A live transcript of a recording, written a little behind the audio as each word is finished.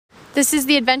This is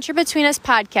the Adventure Between Us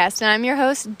podcast, and I'm your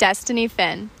host, Destiny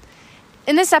Finn.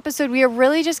 In this episode, we are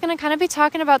really just going to kind of be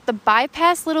talking about the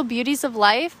bypass little beauties of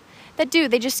life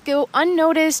they just go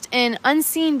unnoticed and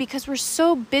unseen because we're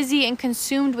so busy and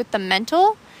consumed with the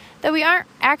mental that we aren't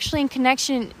actually in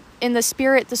connection in the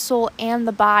spirit, the soul, and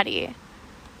the body.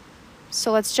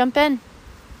 So let's jump in.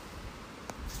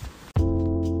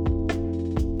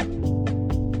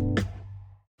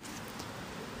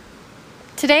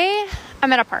 Today,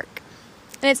 I'm at a park.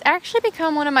 And it's actually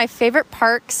become one of my favorite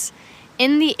parks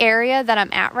in the area that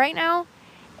I'm at right now.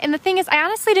 And the thing is, I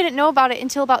honestly didn't know about it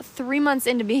until about 3 months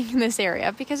into being in this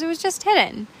area because it was just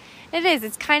hidden.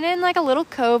 It's kind of in like a little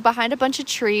cove behind a bunch of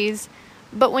trees.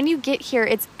 But when you get here,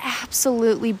 it's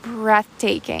absolutely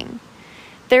breathtaking.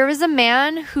 There was a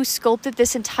man who sculpted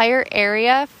this entire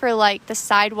area for like the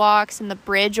sidewalks and the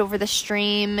bridge over the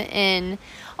stream and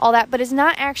all that, but it's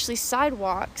not actually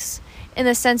sidewalks in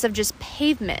the sense of just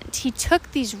pavement. He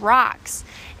took these rocks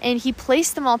and he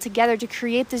placed them all together to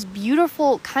create this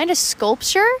beautiful kind of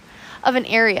sculpture of an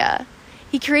area.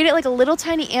 He created like a little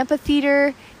tiny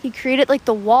amphitheater. He created like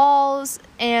the walls,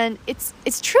 and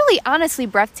it's truly honestly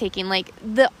breathtaking. Like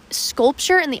the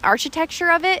sculpture and the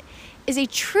architecture of it is a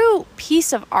true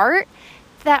piece of art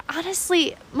that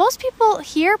honestly most people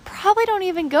here probably don't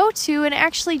even go to and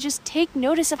actually just take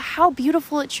notice of how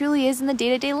beautiful it truly is in the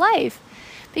day-to-day life.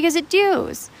 Because it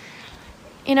does.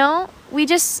 We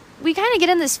kind of get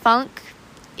in this funk,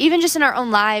 even just in our own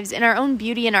lives, in our own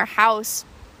beauty, in our house.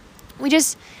 We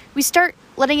start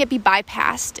letting it be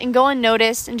bypassed and go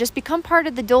unnoticed and just become part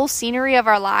of the dull scenery of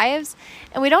our lives.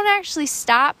 And we don't actually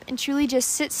stop and truly just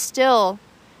sit still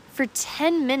for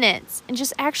 10 minutes and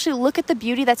just actually look at the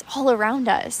beauty that's all around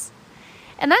us.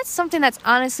 And that's something that's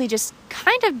honestly just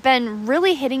kind of been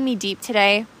really hitting me deep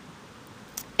today,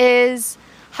 is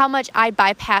how much I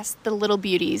bypass the little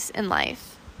beauties in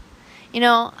life.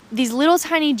 These little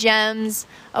tiny gems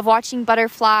of watching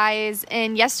butterflies.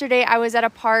 And yesterday I was at a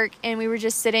park and we were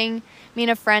just sitting, me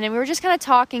and a friend, and we were just kind of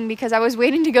talking because I was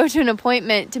waiting to go to an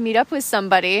appointment to meet up with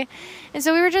somebody. And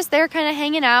so we were just there kind of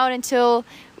hanging out until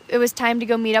it was time to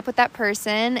go meet up with that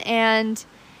person. And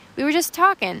we were just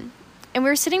talking. And we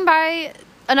were sitting by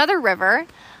another river.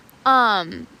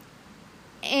 And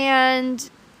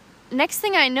next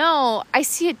thing I know, I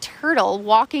see a turtle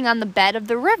walking on the bed of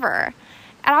the river.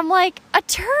 And I'm like, a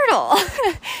turtle.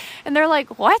 And they're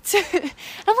like, what? And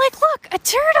I'm like, look, a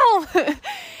turtle.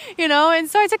 And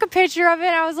so I took a picture of it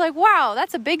and I was like, wow,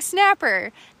 that's a big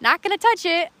snapper. Not going to touch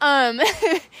it.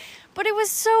 But it was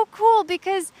so cool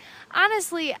because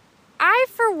honestly, I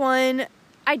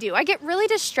get really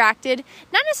distracted,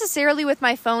 not necessarily with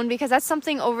my phone, because that's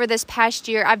something over this past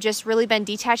year I've just really been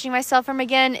detaching myself from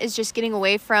again, is just getting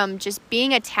away from just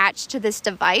being attached to this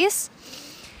device,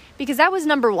 because that was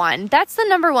number one. That's the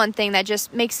number one thing that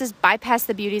just makes us bypass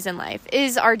the beauties in life,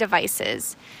 is our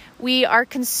devices. We are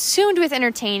consumed with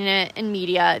entertainment and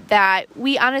media that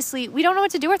we don't know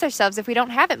what to do with ourselves if we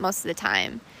don't have it most of the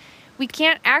time. We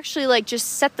can't actually just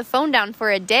set the phone down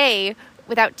for a day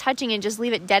without touching and just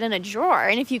leave it dead in a drawer.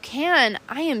 And if you can,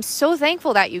 I am so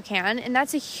thankful that you can. And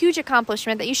that's a huge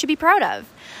accomplishment that you should be proud of.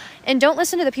 And don't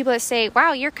listen to the people that say,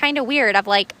 wow, you're kind of weird, of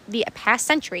the past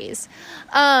centuries.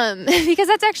 Because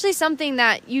that's actually something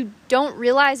that you don't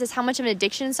realize is how much of an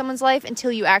addiction in someone's life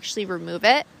until you actually remove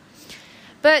it.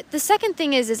 But the second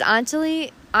thing is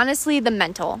honestly the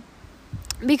mental.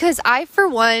 Because I, for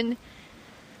one,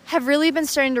 have really been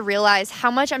starting to realize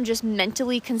how much I'm just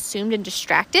mentally consumed and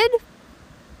distracted,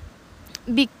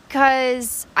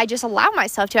 because I just allow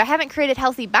myself to. I haven't created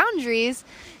healthy boundaries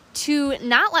to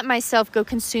not let myself go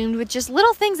consumed with just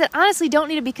little things that honestly don't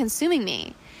need to be consuming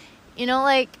me.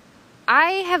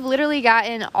 I have literally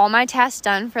gotten all my tasks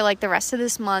done for the rest of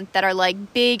this month that are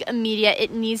big, immediate.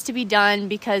 It needs to be done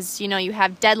because, you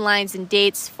have deadlines and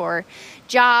dates for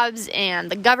jobs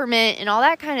and the government and all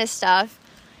that kind of stuff.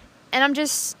 And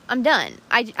I'm done.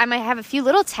 I might have a few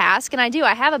little tasks, and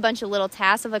I have a bunch of little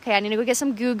tasks of, okay, I need to go get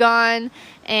some Goo Gone,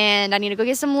 and I need to go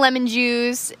get some lemon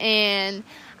juice, and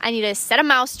I need to set a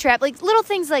mouse trap, little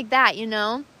things like that,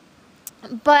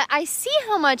 But I see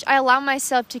how much I allow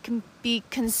myself to be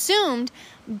consumed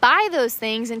by those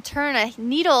things and turn a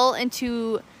needle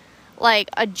into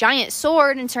a giant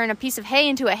sword and turn a piece of hay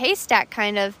into a haystack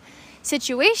kind of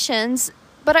situations.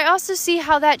 But I also see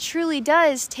how that truly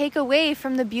does take away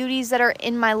from the beauties that are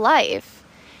in my life.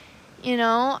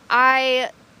 I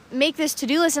make this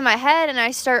to-do list in my head and I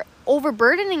start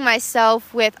overburdening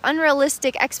myself with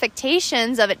unrealistic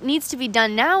expectations of it needs to be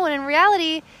done now, when in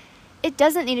reality, it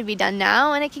doesn't need to be done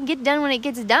now, and it can get done when it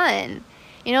gets done.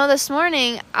 This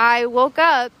morning I woke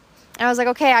up and I was like,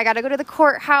 okay, I got to go to the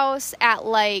courthouse at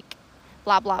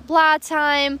blah, blah, blah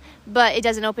time, but it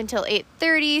doesn't open till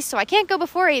 8:30, so I can't go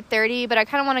before 8:30, but I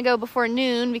kind of want to go before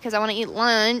noon because I want to eat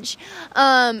lunch.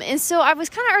 And so I was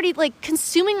kind of already like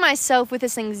consuming myself with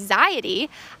this anxiety.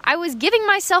 I was giving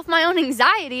myself my own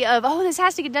anxiety of, oh, this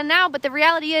has to get done now, but the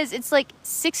reality is it's like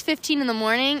 6:15 in the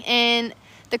morning and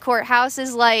the courthouse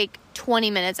is like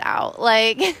 20 minutes out.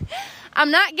 Like,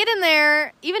 I'm not getting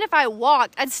there. Even if I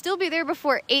walked, I'd still be there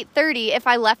before 8:30 if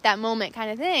I left that moment, kind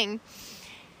of thing.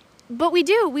 But we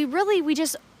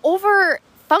just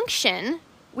over-function.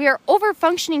 We are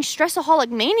over-functioning stressaholic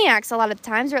maniacs a lot of the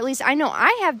times, or at least I know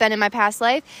I have been in my past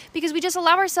life, because we just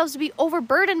allow ourselves to be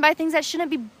overburdened by things that shouldn't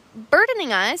be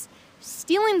burdening us,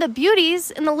 stealing the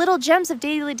beauties and the little gems of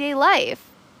daily life.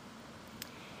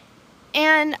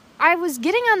 And I was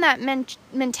getting on that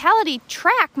mentality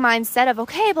track mindset of,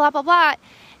 okay, blah, blah, blah,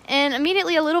 and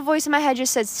immediately a little voice in my head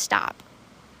just said, stop.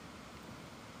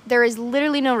 There is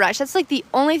literally no rush. That's like the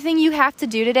only thing you have to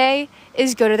do today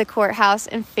is go to the courthouse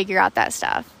and figure out that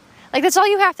stuff. Like, that's all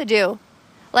you have to do.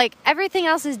 Like, everything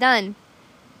else is done.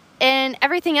 And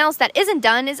everything else that isn't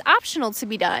done is optional to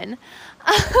be done.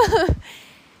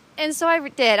 And so I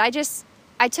did.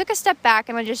 I took a step back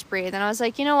and I just breathed. And I was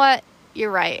like, you know what?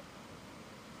 You're right.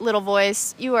 Little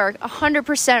voice, you are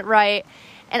 100% right.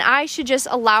 And I should just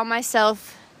allow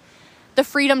myself the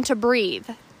freedom to breathe.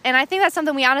 And I think that's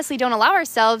something we honestly don't allow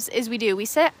ourselves. We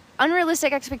set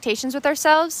unrealistic expectations with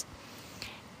ourselves,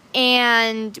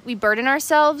 and we burden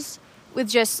ourselves with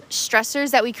just stressors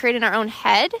that we create in our own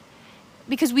head,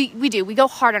 because we go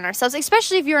hard on ourselves,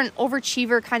 especially if you're an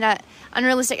overachiever, kind of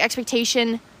unrealistic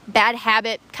expectation, bad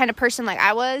habit kind of person like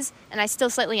I was, and I still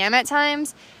slightly am at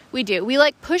times. We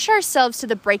like push ourselves to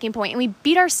the breaking point, and we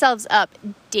beat ourselves up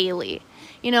daily.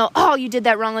 Oh, you did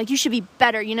that wrong. Like, you should be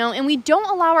better, and we don't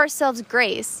allow ourselves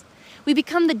grace. We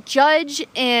become the judge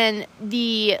and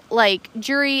the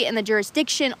jury and the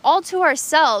jurisdiction all to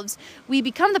ourselves. We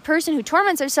become the person who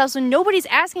torments ourselves when nobody's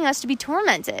asking us to be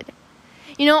tormented.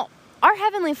 Our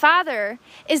Heavenly Father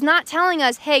is not telling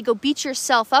us, hey, go beat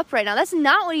yourself up right now. That's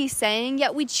not what He's saying,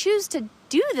 yet we choose to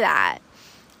do that.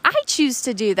 I choose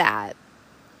to do that.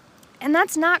 And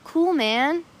that's not cool,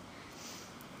 man.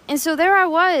 And so there I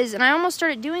was, and I almost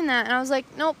started doing that, and I was like,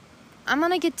 nope, I'm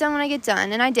going to get done when I get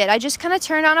done. And I did. I just kind of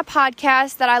turned on a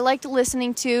podcast that I liked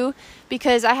listening to,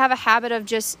 because I have a habit of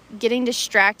just getting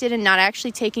distracted and not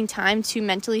actually taking time to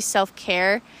mentally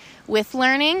self-care with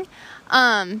learning,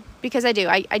 because I do.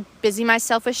 I busy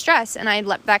myself with stress, and I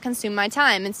let that consume my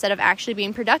time instead of actually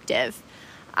being productive.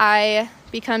 I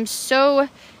become so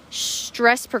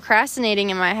stress procrastinating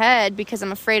in my head because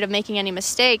I'm afraid of making any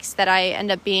mistakes that I end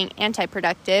up being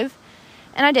anti-productive.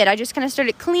 And I did. I just kind of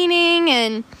started cleaning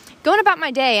and going about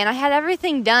my day, and I had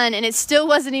everything done, and it still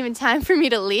wasn't even time for me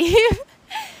to leave.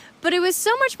 But it was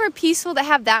so much more peaceful to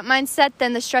have that mindset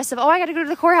than the stress of, oh, I got to go to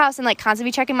the courthouse and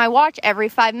constantly checking my watch every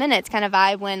 5 minutes kind of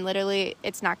vibe, when literally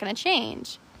it's not going to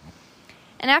change.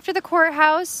 And after the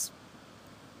courthouse,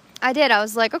 I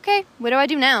was like, okay, what do I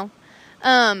do now?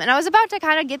 And I was about to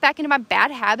kind of get back into my bad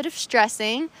habit of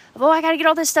stressing, of, I got to get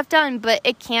all this stuff done, but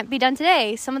it can't be done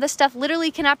today. Some of the stuff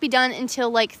literally cannot be done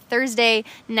until Thursday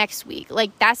next week.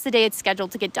 That's the day it's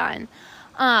scheduled to get done.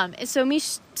 And so me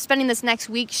spending this next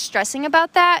week stressing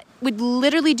about that would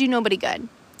literally do nobody good.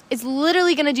 It's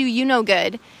literally going to do you no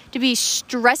good to be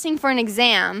stressing for an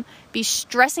exam, be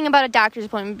stressing about a doctor's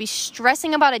appointment, be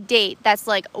stressing about a date that's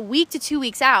a week to 2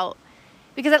 weeks out.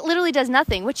 Because that literally does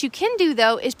nothing. What you can do,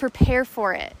 though, is prepare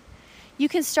for it. You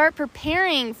can start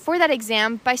preparing for that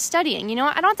exam by studying.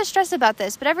 I don't have to stress about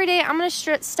this, but every day I'm going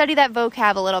to study that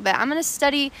vocab a little bit. I'm going to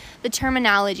study the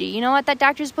terminology. You know what? That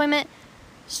doctor's appointment,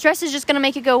 stress is just going to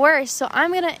make it go worse. So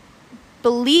I'm going to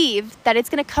believe that it's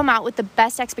going to come out with the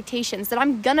best expectations, that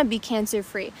I'm going to be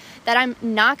cancer-free, that I'm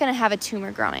not going to have a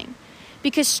tumor growing.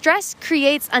 Because stress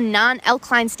creates a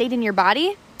non-alkaline state in your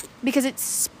body, because it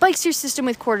spikes your system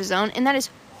with cortisone, and that is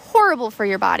horrible for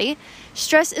your body.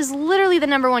 Stress is literally the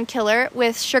number one killer,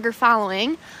 with sugar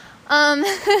following. And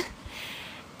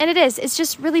it is. It's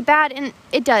just really bad, and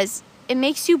it does. It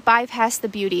makes you bypass the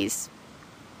beauties.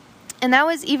 And that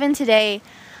was even today.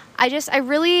 I've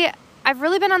really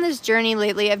been on this journey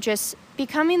lately of just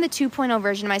becoming the 2.0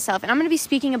 version of myself, and I'm going to be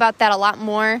speaking about that a lot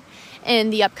more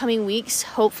in the upcoming weeks,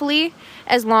 hopefully,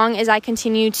 as long as I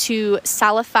continue to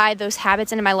solidify those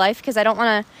habits into my life, because I don't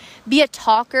want to be a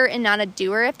talker and not a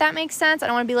doer, if that makes sense. I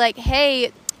don't want to be like,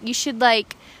 hey, you should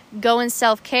go in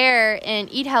self-care and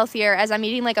eat healthier as I'm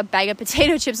eating a bag of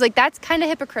potato chips. That's kind of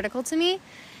hypocritical to me,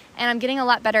 and I'm getting a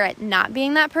lot better at not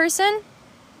being that person.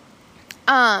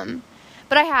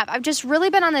 But I've just really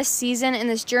been on this season and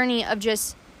this journey of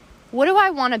just, what do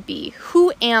I want to be?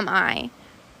 Who am I?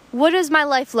 what does my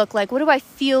life look like? What do I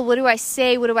feel? What do I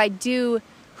say? What do I do?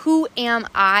 Who am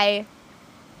I?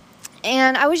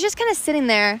 And I was just kind of sitting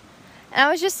there, and I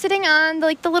was just sitting on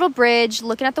the little bridge,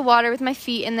 looking at the water with my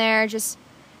feet in there, just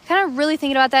kind of really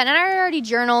thinking about that. And I already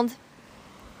journaled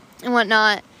and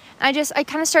whatnot. I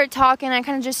kind of started talking. I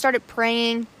kind of just started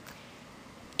praying.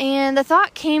 And the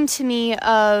thought came to me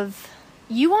of,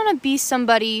 you want to be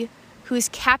somebody who is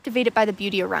captivated by the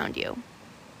beauty around you.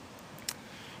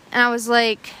 And I was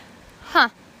like, huh.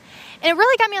 And it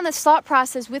really got me on this thought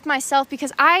process with myself,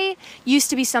 because I used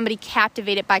to be somebody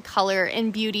captivated by color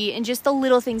and beauty and just the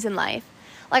little things in life.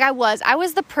 Like I was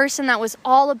the person that was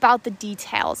all about the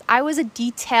details. I was a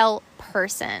detail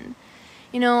person.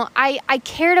 I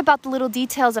cared about the little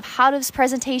details of how does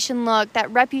presentation look,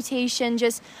 that reputation,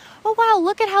 just, oh wow,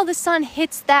 look at how the sun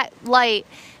hits that light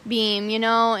beam,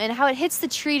 and how it hits the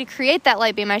tree to create that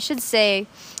light beam, I should say,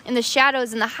 and the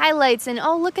shadows and the highlights, and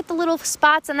oh, look at the little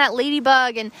spots on that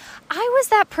ladybug. And I was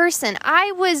that person.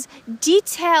 I was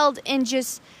detailed and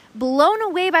just blown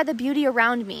away by the beauty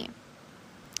around me.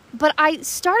 But I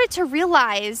started to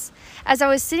realize as I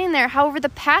was sitting there how over the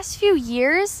past few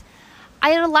years, I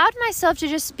had allowed myself to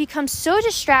just become so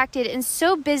distracted and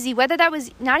so busy, whether that was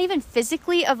not even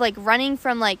physically of running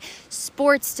from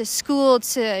sports to school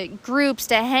to groups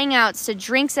to hangouts to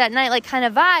drinks at night, kind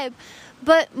of vibe,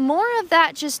 but more of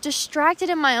that just distracted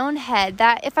in my own head,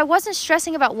 that if I wasn't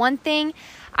stressing about one thing,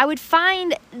 I would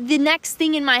find the next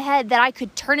thing in my head that I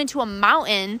could turn into a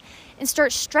mountain and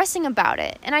start stressing about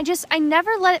it. And I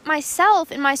never let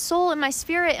myself and my soul and my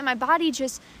spirit and my body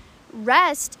just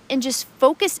rest and just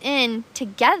focus in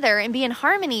together and be in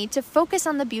harmony to focus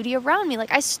on the beauty around me.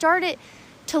 I started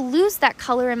to lose that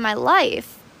color in my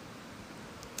life.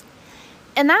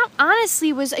 And that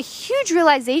honestly was a huge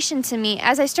realization to me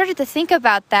as I started to think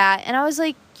about that. And I was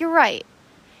like, you're right.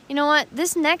 You know what?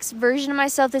 This next version of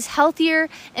myself, this healthier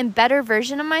and better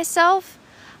version of myself,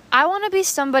 I want to be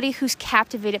somebody who's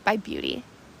captivated by beauty.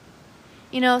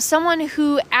 Someone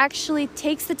who actually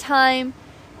takes the time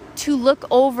to look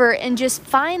over and just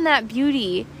find that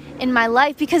beauty in my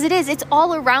life, because it's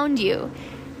all around you.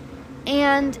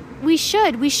 And we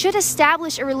should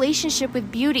establish a relationship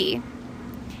with beauty.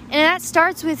 And that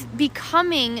starts with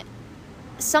becoming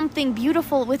something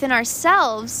beautiful within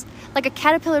ourselves, like a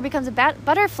caterpillar becomes a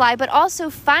butterfly, but also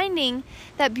finding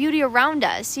that beauty around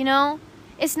us,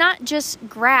 It's not just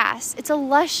grass. It's a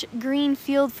lush green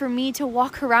field for me to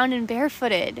walk around in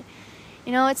barefooted.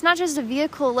 It's not just a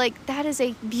vehicle, that is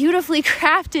a beautifully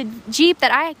crafted Jeep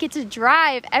that I get to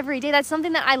drive every day. That's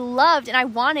something that I loved and I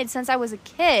wanted since I was a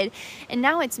kid. And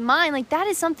now it's mine. That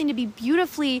is something to be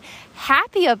beautifully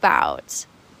happy about.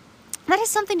 That is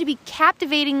something to be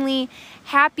captivatingly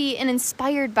happy and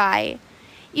inspired by.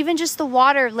 Even just the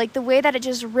water, the way that it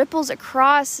just ripples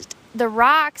across the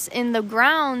rocks and the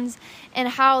grounds, and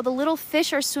how the little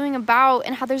fish are swimming about,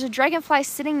 and how there's a dragonfly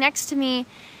sitting next to me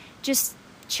just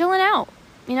chilling out.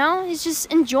 He's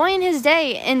just enjoying his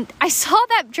day. And I saw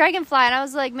that dragonfly and I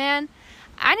was like, man,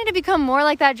 I need to become more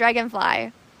like that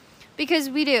dragonfly. Because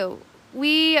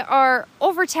we are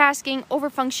overtasking,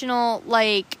 overfunctional,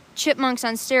 like chipmunks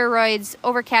on steroids,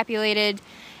 overcapulated,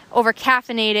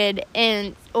 overcaffeinated,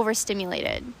 and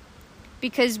overstimulated.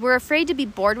 Because we're afraid to be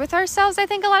bored with ourselves, I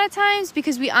think, a lot of times,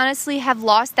 because we honestly have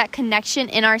lost that connection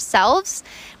in ourselves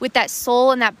with that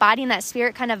soul and that body and that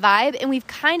spirit kind of vibe. And we've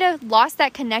kind of lost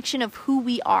that connection of who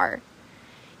we are.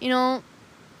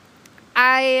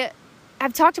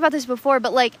 I've talked about this before,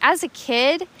 but as a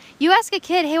kid, you ask a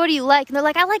kid, hey, what do you like? And they're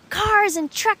like, I like cars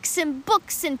and trucks and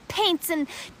books and paints and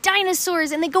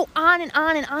dinosaurs. And they go on and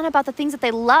on and on about the things that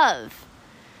they love.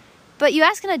 But you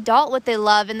ask an adult what they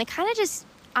love, and they kind of just,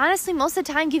 honestly, most of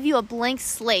the time give you a blank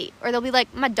slate. Or they'll be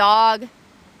like, my dog,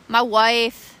 my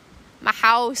wife, my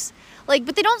house.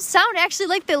 But they don't sound actually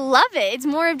like they love it. It's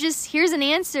more of just, here's an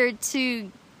answer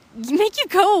to make you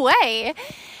go away.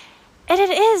 And it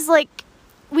is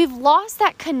we've lost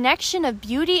that connection of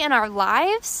beauty in our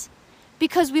lives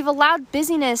because we've allowed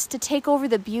busyness to take over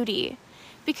the beauty.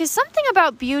 Because something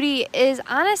about beauty is,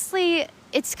 honestly,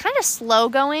 it's kind of slow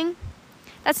going.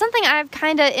 That's something I've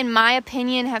kind of, in my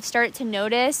opinion, have started to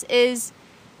notice is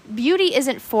beauty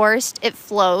isn't forced, it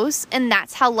flows. And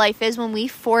that's how life is. When we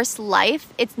force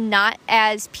life, it's not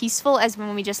as peaceful as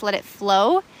when we just let it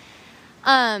flow.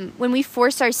 When we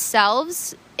force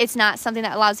ourselves, it's not something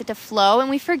that allows it to flow. And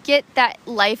we forget that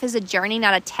life is a journey,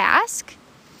 not a task.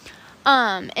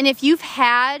 And if you've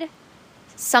had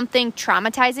something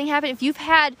traumatizing happen, if you've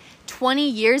had 20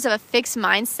 years of a fixed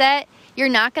mindset, you're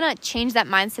not going to change that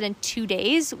mindset in 2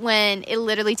 days when it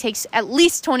literally takes at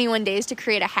least 21 days to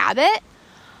create a habit.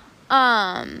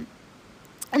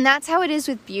 And that's how it is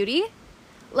with beauty.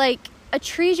 Like, a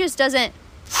tree just doesn't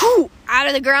out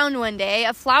of the ground one day.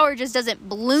 A flower just doesn't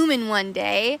bloom in one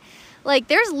day. Like,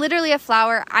 there's literally a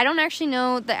flower. I don't actually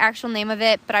know the actual name of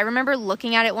it, but I remember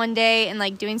looking at it one day and,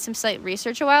 like, doing some slight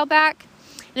research a while back.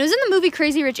 And it was in the movie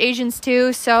Crazy Rich Asians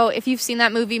too, so if you've seen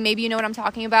that movie, maybe you know what I'm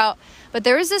talking about. But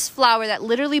there is this flower that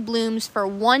literally blooms for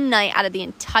one night out of the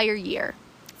entire year,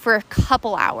 for a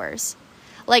couple hours.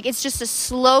 Like, it's just a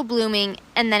slow blooming,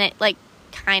 and then it, like,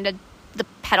 kind of, the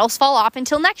petals fall off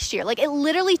until next year. Like, it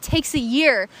literally takes a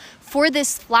year for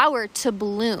this flower to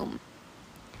bloom.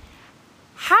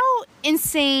 How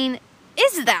insane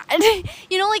is that?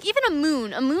 You know, like, even a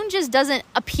moon just doesn't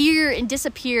appear and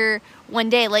disappear one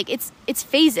day. Like, it's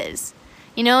phases.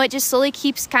 You know, it just slowly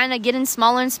keeps kind of getting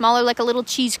smaller and smaller, like a little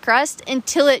cheese crust,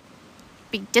 until it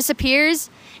disappears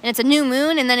and it's a new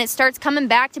moon, and then it starts coming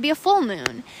back to be a full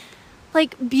moon.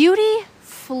 Like, beauty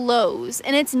flows,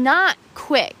 and it's not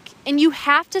quick, and you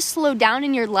have to slow down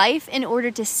in your life in order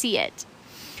to see it.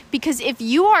 Because if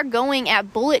you are going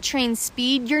at bullet train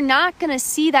speed, you're not going to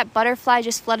see that butterfly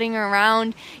just fluttering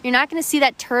around. You're not going to see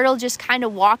that turtle just kind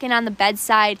of walking on the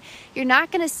bedside. You're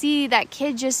not going to see that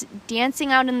kid just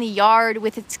dancing out in the yard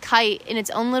with its kite in its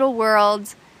own little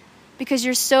world, because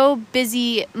you're so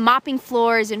busy mopping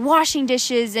floors and washing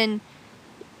dishes, and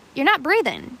you're not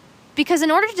breathing. Because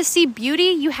in order to see beauty,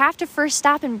 you have to first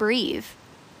stop and breathe.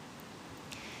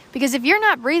 Because if you're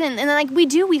not breathing, and like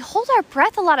we hold our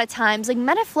breath a lot of times, like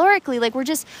metaphorically, like we're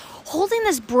just holding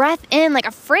this breath in, like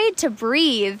afraid to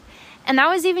breathe. And that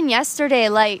was even yesterday,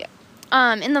 like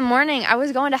in the morning, I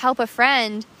was going to help a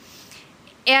friend,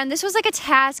 and this was like a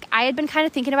task I had been kind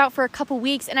of thinking about for a couple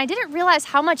weeks, and I didn't realize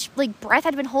how much like breath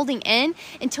I'd been holding in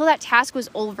until that task was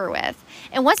over with.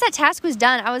 And once that task was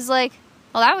done, I was like,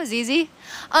 well, that was easy.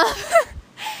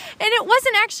 And it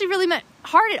wasn't actually really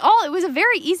hard at all. It was a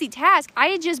very easy task. I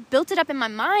had just built it up in my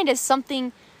mind as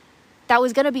something that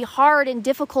was going to be hard and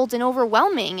difficult and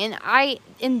overwhelming. And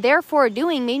in therefore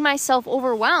doing, made myself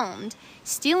overwhelmed,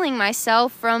 stealing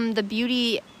myself from the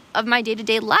beauty of my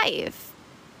day-to-day life.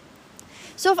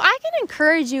 So if I can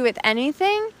encourage you with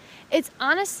anything, it's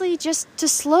honestly just to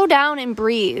slow down and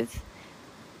breathe.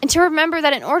 And to remember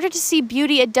that in order to see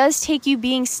beauty, it does take you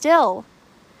being still.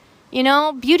 You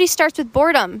know, beauty starts with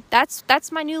boredom.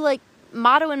 That's my new, like,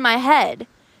 motto in my head.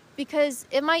 Because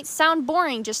it might sound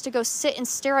boring just to go sit and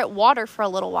stare at water for a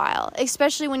little while.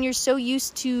 Especially when you're so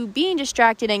used to being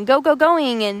distracted and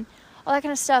going and all that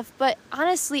kind of stuff. But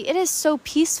honestly, it is so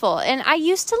peaceful. And I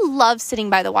used to love sitting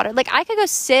by the water. Like, I could go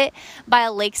sit by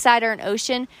a lakeside or an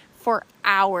ocean for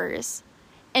hours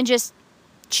and just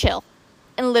chill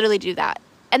and literally do that.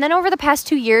 And then over the past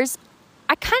 2 years,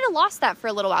 I kind of lost that for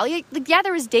a little while. Like, yeah,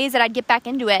 there was days that I'd get back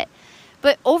into it.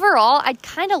 But overall, I'd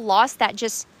kind of lost that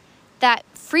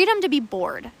freedom to be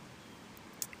bored.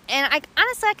 And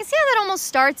honestly, I can see how that almost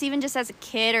starts even just as a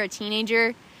kid or a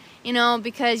teenager. You know,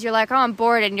 because you're like, oh, I'm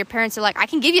bored. And your parents are like, I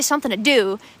can give you something to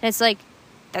do. And it's like,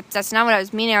 that's not what I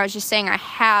was meaning. I was just saying I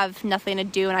have nothing to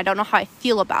do. And I don't know how I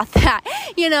feel about that,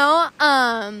 you know.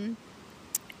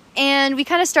 And we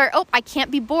kind of start, I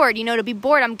can't be bored. You know, to be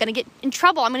bored, I'm going to get in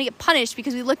trouble. I'm going to get punished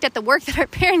because we looked at the work that our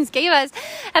parents gave us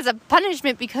as a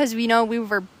punishment because we know we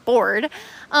were bored.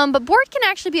 But bored can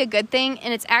actually be a good thing.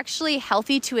 And it's actually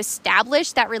healthy to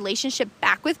establish that relationship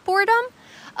back with boredom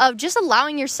of just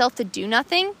allowing yourself to do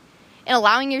nothing and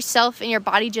allowing yourself and your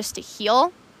body just to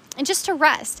heal and just to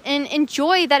rest and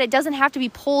enjoy that it doesn't have to be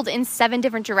pulled in 7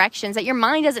 different directions, that your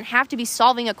mind doesn't have to be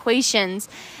solving equations,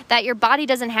 that your body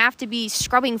doesn't have to be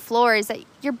scrubbing floors, that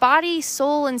your body,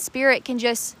 soul, and spirit can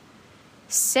just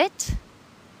sit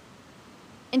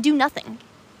and do nothing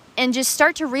and just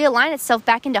start to realign itself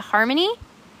back into harmony.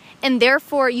 And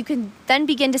therefore, you can then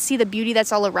begin to see the beauty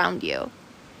that's all around you.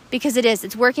 Because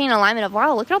it's working in alignment of,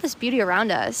 wow, look at all this beauty around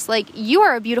us. Like, you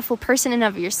are a beautiful person in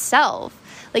and of yourself.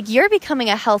 Like, you're becoming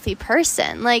a healthy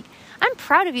person. Like, I'm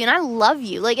proud of you and I love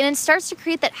you. Like, and it starts to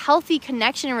create that healthy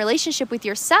connection and relationship with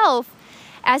yourself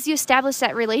as you establish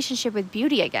that relationship with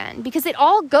beauty again. Because it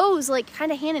all goes, like,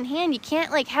 kind of hand in hand. You can't,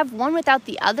 like, have one without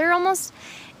the other almost,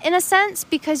 in a sense,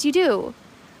 because you do.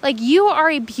 Like, you are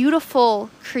a beautiful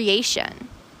creation.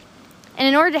 And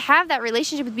in order to have that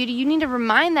relationship with beauty, you need to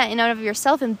remind that in and of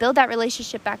yourself and build that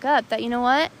relationship back up. That, you know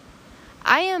what?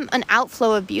 I am an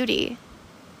outflow of beauty.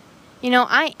 You know,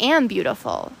 I am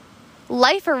beautiful.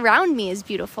 Life around me is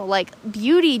beautiful. Like,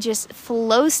 beauty just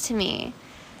flows to me.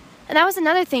 And that was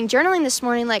another thing. Journaling this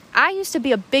morning, like, I used to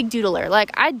be a big doodler.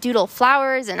 Like, I'd doodle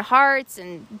flowers and hearts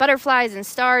and butterflies and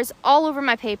stars all over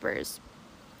my papers.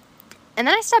 And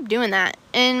then I stopped doing that.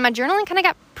 And my journaling kind of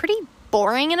got pretty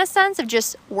boring in a sense of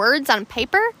just words on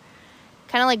paper.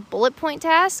 kind of like bullet point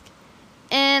task.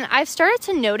 And I've started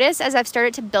to notice as I've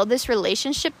started to build this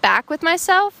relationship back with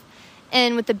myself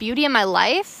and with the beauty in my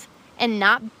life and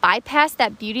not bypass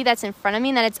that beauty that's in front of me,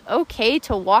 and that it's okay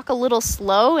to walk a little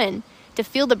slow and to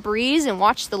feel the breeze and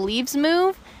watch the leaves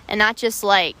move and not just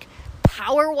like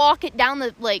power walk it down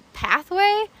the like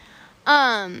pathway,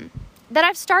 that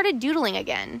I've started doodling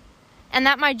again. And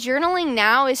that my journaling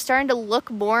now is starting to look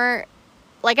more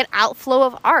like an outflow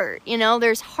of art. You know,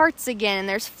 there's hearts again, and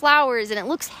there's flowers, and it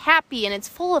looks happy, and it's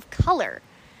full of color.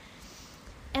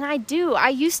 And I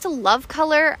used to love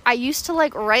color. I used to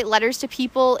like write letters to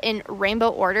people in rainbow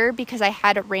order because I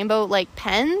had rainbow like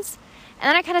pens. And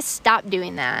then I kind of stopped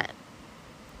doing that.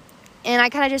 And I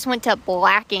kind of just went to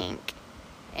black ink.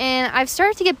 And I've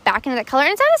started to get back into that color.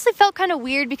 And it's honestly felt kind of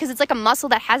weird because it's like a muscle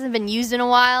that hasn't been used in a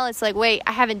while. It's like, wait,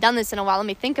 I haven't done this in a while. Let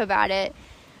me think about it.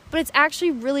 But it's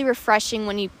actually really refreshing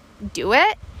when you do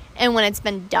it and when it's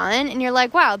been done. And you're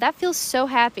like, wow, that feels so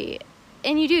happy.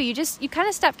 And you kind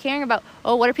of stop caring about,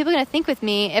 oh, what are people going to think with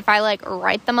me if I like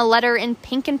write them a letter in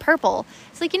pink and purple?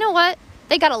 It's like, you know what?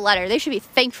 They got a letter. They should be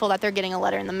thankful that they're getting a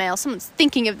letter in the mail. Someone's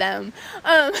thinking of them.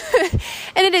 And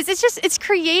it's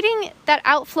creating that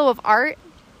outflow of art.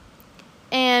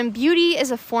 And beauty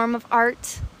is a form of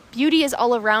art. Beauty is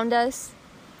all around us,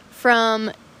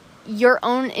 from your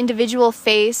own individual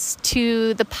face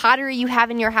to the pottery you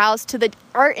have in your house, to the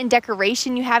art and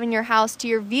decoration you have in your house, to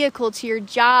your vehicle, to your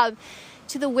job,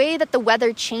 to the way that the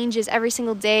weather changes every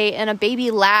single day and a baby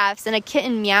laughs and a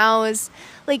kitten meows.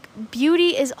 Like,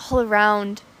 beauty is all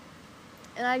around.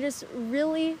 And I just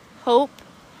really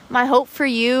my hope for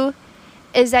you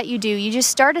is that you just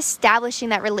start establishing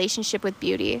that relationship with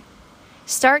beauty.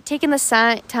 Start taking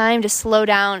the time to slow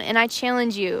down. And I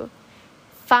challenge you,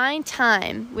 find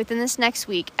time within this next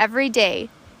week, every day,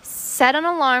 set an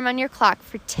alarm on your clock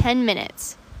for 10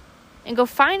 minutes. And go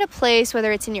find a place,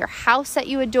 whether it's in your house that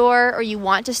you adore or you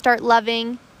want to start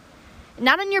loving.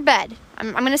 Not on your bed.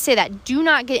 I'm going to say that. Do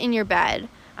not get in your bed.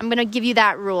 I'm going to give you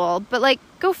that rule. But like,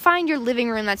 go find your living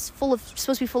room that's supposed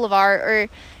to be full of art. Or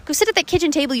go sit at that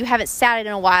kitchen table you haven't sat at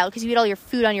in a while because you eat all your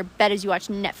food on your bed as you watch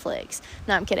Netflix.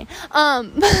 No, I'm kidding.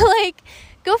 But like,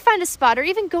 go find a spot, or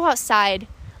even go outside.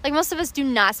 Like, most of us do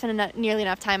not spend nearly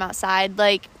enough time outside.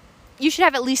 Like, you should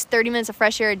have at least 30 minutes of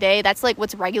fresh air a day. That's like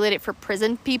what's regulated for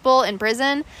prison people in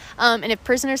prison. And if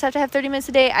prisoners have to have 30 minutes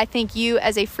a day, I think you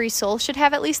as a free soul should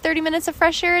have at least 30 minutes of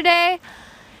fresh air a day.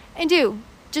 And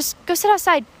just go sit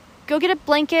outside. Go get a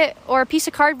blanket or a piece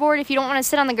of cardboard if you don't want to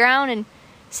sit on the ground, and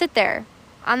sit there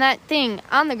on that thing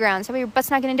on the ground so your butt's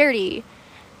not getting dirty.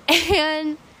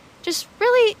 And just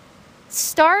really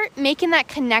start making that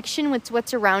connection with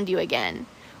what's around you again.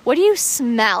 What do you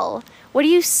smell? What do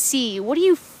you see? What do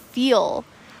you feel?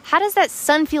 How does that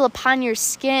sun feel upon your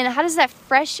skin? How does that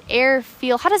fresh air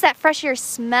feel? How does that fresh air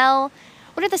smell?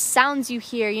 What are the sounds you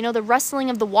hear? You know, the rustling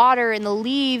of the water and the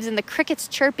leaves and the crickets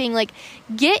chirping. Like,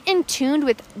 get in tune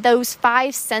with those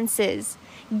 5 senses.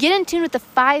 Get in tune with the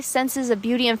 5 senses of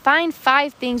beauty, and find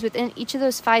 5 things within each of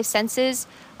those 5 senses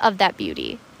of that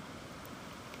beauty.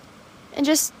 And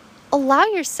just allow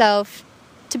yourself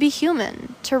to be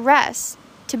human, to rest,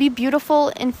 to be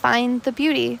beautiful, and find the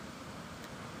beauty.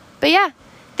 But yeah,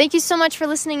 thank you so much for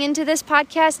listening into this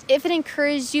podcast. If it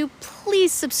encouraged you,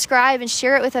 please subscribe and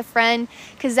share it with a friend,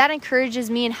 because that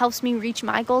encourages me and helps me reach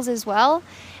my goals as well.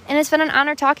 And it's been an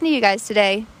honor talking to you guys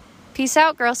today. Peace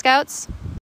out, Girl Scouts.